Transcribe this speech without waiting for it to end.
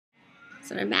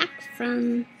So I'm back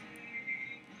from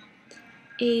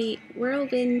a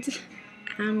whirlwind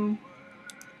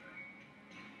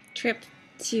trip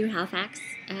to Halifax.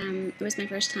 It was my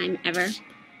first time ever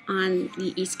on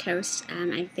the East Coast.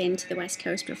 I've been to the West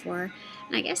Coast before,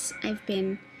 and I guess I've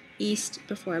been east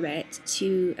before, but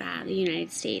to the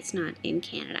United States, not in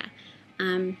Canada.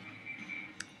 And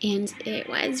it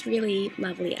was really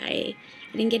lovely. I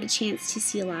didn't get a chance to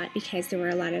see a lot because there were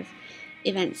a lot of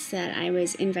events that I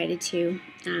was invited to.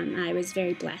 I was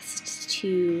very blessed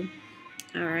to,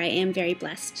 or I am very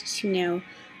blessed to know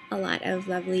a lot of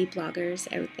lovely bloggers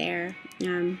out there.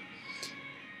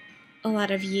 A lot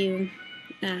of you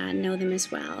know them as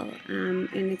well, and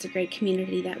it's a great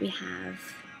community that we have.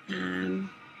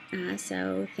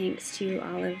 So thanks to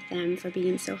all of them for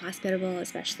being so hospitable,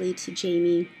 especially to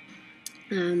Jamie.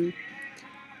 You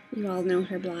all know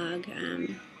her blog,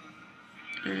 and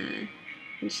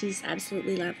she's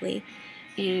absolutely lovely.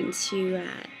 And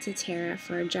to Tara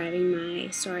for driving my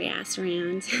sorry ass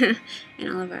around and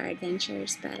all of our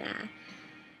adventures. But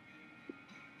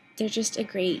they're just a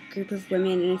great group of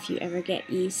women, and if you ever get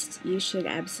east, you should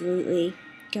absolutely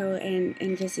go and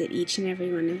visit each and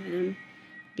every one of them,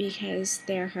 because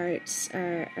their hearts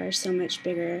are so much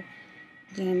bigger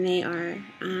than they are.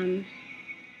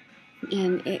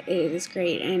 And it is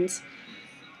great, and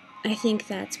I think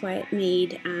that's what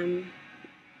made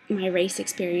my race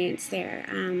experience there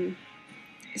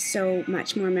so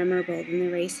much more memorable than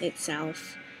the race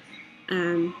itself,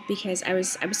 because I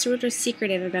was sort of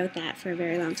secretive about that for a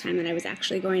very long time, that I was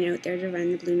actually going out there to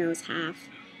run the Blue Nose Half.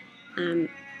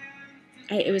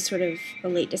 It was sort of a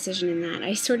late decision in that.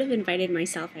 I sort of invited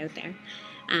myself out there,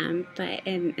 but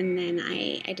then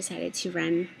I decided to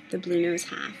run the Blue Nose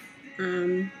Half.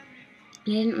 I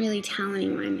didn't really tell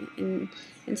anyone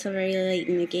until very late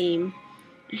in the game.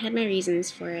 I had my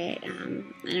reasons for it. I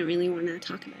don't really want to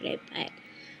talk about it, but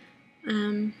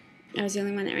I was the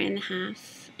only one that ran the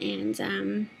half, and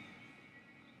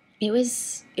it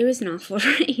was an awful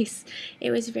race. It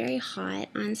was very hot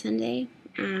on Sunday.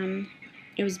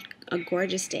 It was a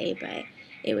gorgeous day, but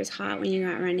it was hot when you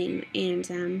got running,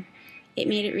 and it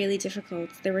made it really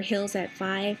difficult. There were hills at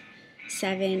 5,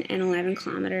 7, and 11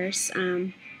 kilometers.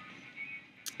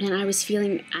 And I was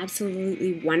feeling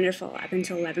absolutely wonderful up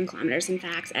until 11 kilometers. In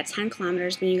fact, at 10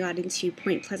 kilometers, when you got into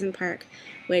Point Pleasant Park,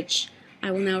 which I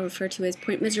will now refer to as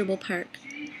Point Miserable Park,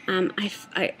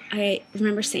 I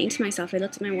remember saying to myself, I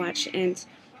looked at my watch and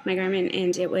my Garmin,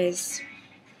 and I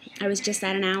was just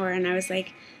at an hour, and I was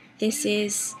like, this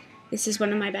is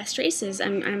one of my best races.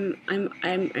 I'm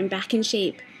back in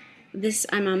shape.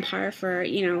 I'm on par for,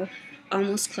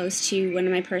 almost close to one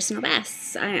of my personal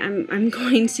bests. I'm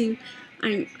going to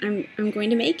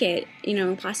make it,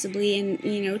 possibly in,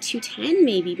 2:10,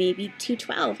 maybe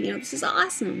 2:12. This is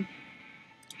awesome.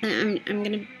 I'm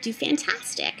going to do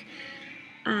fantastic.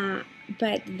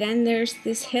 But then there's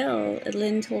this hill.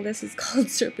 Lynn told us it's called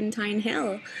Serpentine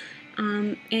Hill.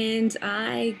 And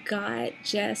I got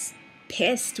just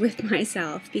pissed with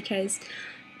myself, because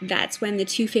that's when the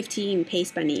 2:15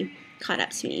 pace bunny caught up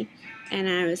to me. And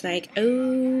I was like,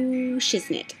 oh,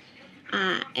 shiznit.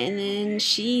 And then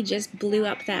she just blew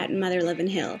up that mother-loving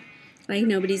hill like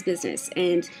nobody's business.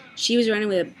 And she was running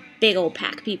with a big old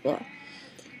pack of people,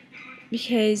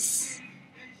 because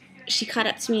she caught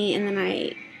up to me, and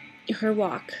then her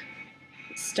walk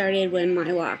started when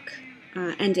my walk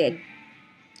ended.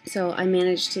 So I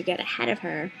managed to get ahead of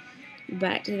her,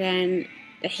 but then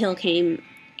the hill came,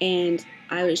 and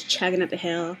I was chugging up the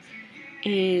hill,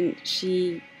 and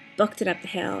she booked it up the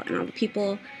hill, and all the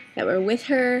people that were with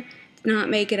her not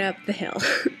make it up the hill.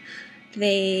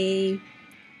 They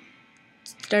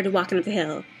started walking up the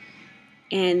hill,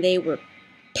 and they were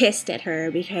pissed at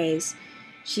her because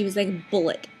she was like a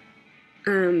bullet.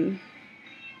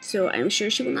 So I'm sure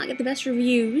she will not get the best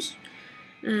reviews,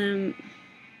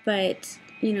 but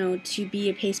to be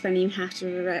a pace bunny, you have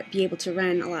to be able to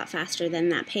run a lot faster than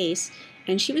that pace,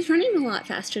 and she was running a lot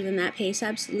faster than that pace,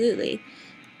 absolutely,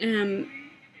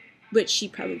 which she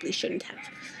probably shouldn't have,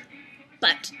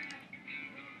 but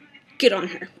good on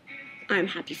her. I'm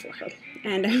happy for her,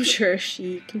 and I'm sure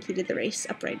she completed the race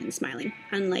upright and smiling,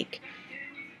 unlike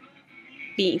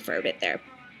being for a bit there,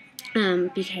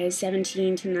 because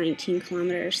 17 to 19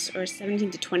 kilometers, or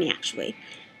 17 to 20 actually,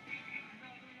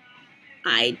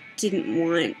 I didn't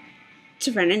want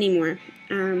to run anymore.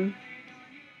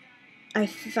 I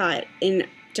thought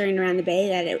during Around the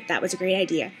Bay that was a great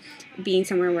idea. Being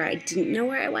somewhere where I didn't know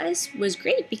where I was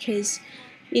great, because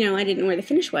I didn't know where the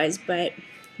finish was, but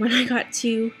when I got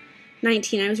to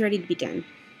 19, I was ready to be done.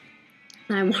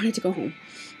 I wanted to go home,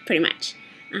 pretty much.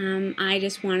 I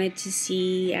just wanted to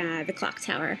see the clock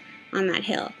tower on that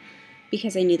hill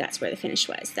because I knew that's where the finish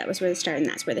was. That was where the start and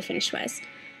that's where the finish was.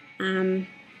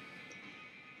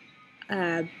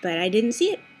 But I didn't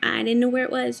see it. I didn't know where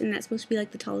it was, and that's supposed to be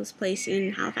like the tallest place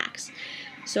in Halifax.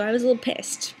 So I was a little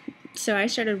pissed. So I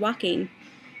started walking,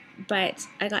 but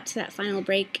I got to that final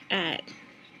break and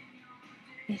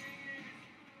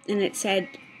it said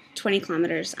 20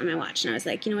 kilometers on my watch, and I was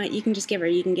like, you know what, you can just give her.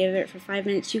 You can give it for 5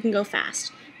 minutes. You can go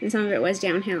fast. And some of it was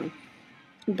downhill,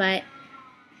 but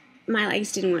my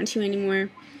legs didn't want to anymore.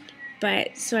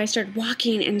 But so I started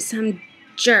walking, and some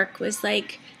jerk was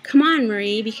like, come on,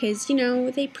 Marie, because, you know,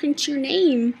 they print your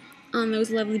name on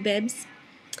those lovely bibs.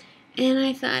 And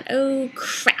I thought, oh,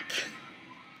 crap.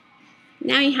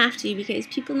 Now you have to, because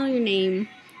people know your name,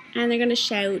 and they're going to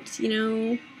shout, you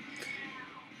know.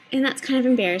 And that's kind of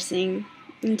embarrassing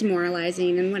and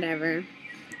demoralizing and whatever.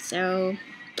 So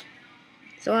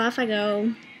off I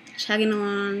go, chugging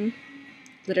along,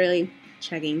 literally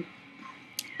chugging.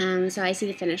 So I see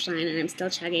the finish line, and I'm still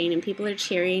chugging, and people are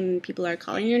cheering, and people are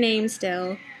calling your name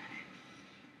still.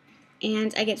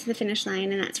 And I get to the finish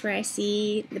line, and that's where I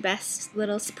see the best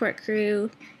little support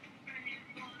crew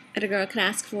that a girl could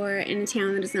ask for in a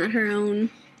town that is not her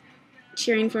own,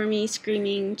 cheering for me,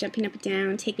 screaming, jumping up and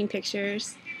down, taking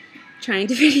pictures, trying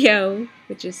to video,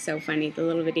 which is so funny, the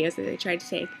little videos that they tried to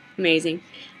take. Amazing.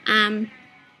 And,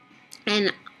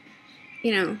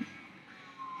 you know,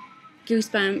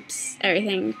 goosebumps,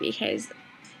 everything, because,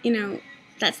 you know,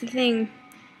 that's the thing.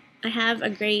 I have a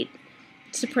great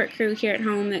support crew here at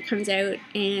home that comes out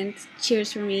and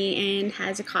cheers for me and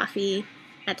has a coffee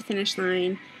at the finish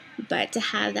line, but to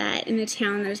have that in a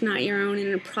town that is not your own,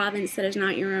 in a province that is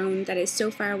not your own, that is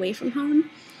so far away from home,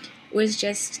 was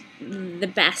just the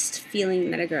best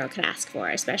feeling that a girl could ask for,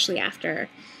 especially after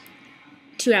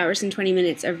 2 hours and 20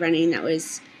 minutes of running. That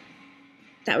was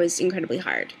incredibly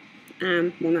hard.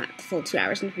 Well, not the full 2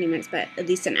 hours and 20 minutes, but at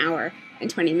least an hour and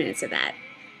 20 minutes of that.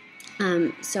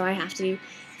 So I have to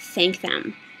thank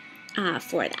them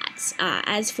for that.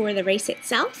 As for the race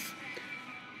itself,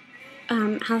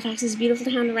 Halifax is a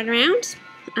beautiful town to run around.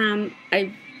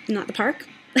 Not the park,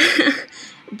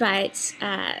 but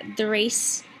the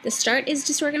race, the start is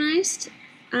disorganized.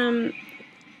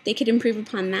 They could improve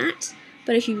upon that,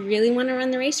 but if you really want to run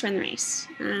the race, run the race.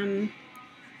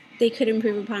 They could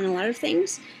improve upon a lot of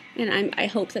things, and I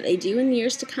hope that they do in the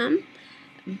years to come.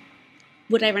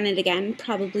 Would I run it again?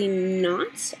 Probably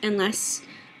not, unless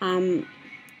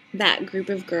that group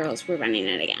of girls were running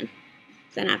it again.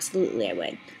 Then absolutely I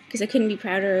would, because I couldn't be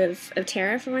prouder of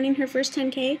Tara for running her first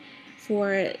 10K,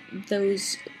 for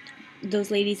those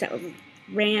ladies that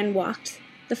walked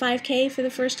the 5K for the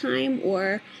first time,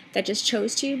 or that just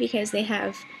chose to because they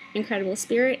have incredible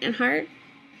spirit and heart.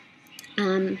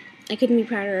 I couldn't be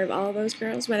prouder of all of those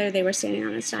girls, whether they were standing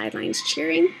on the sidelines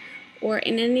cheering or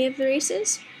in any of the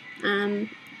races. And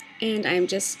I'm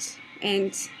just,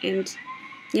 and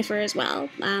Niffer as well,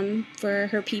 for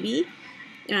her PB,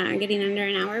 getting under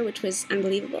an hour, which was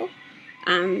unbelievable.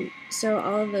 So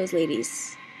all of those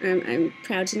ladies, I'm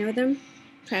proud to know them,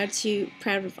 proud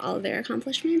of all of their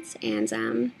accomplishments,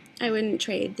 and I wouldn't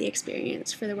trade the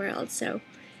experience for the world. So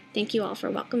thank you all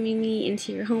for welcoming me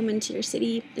into your home, into your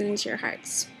city, and into your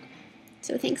hearts.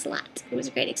 So thanks a lot. It was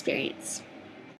a great experience.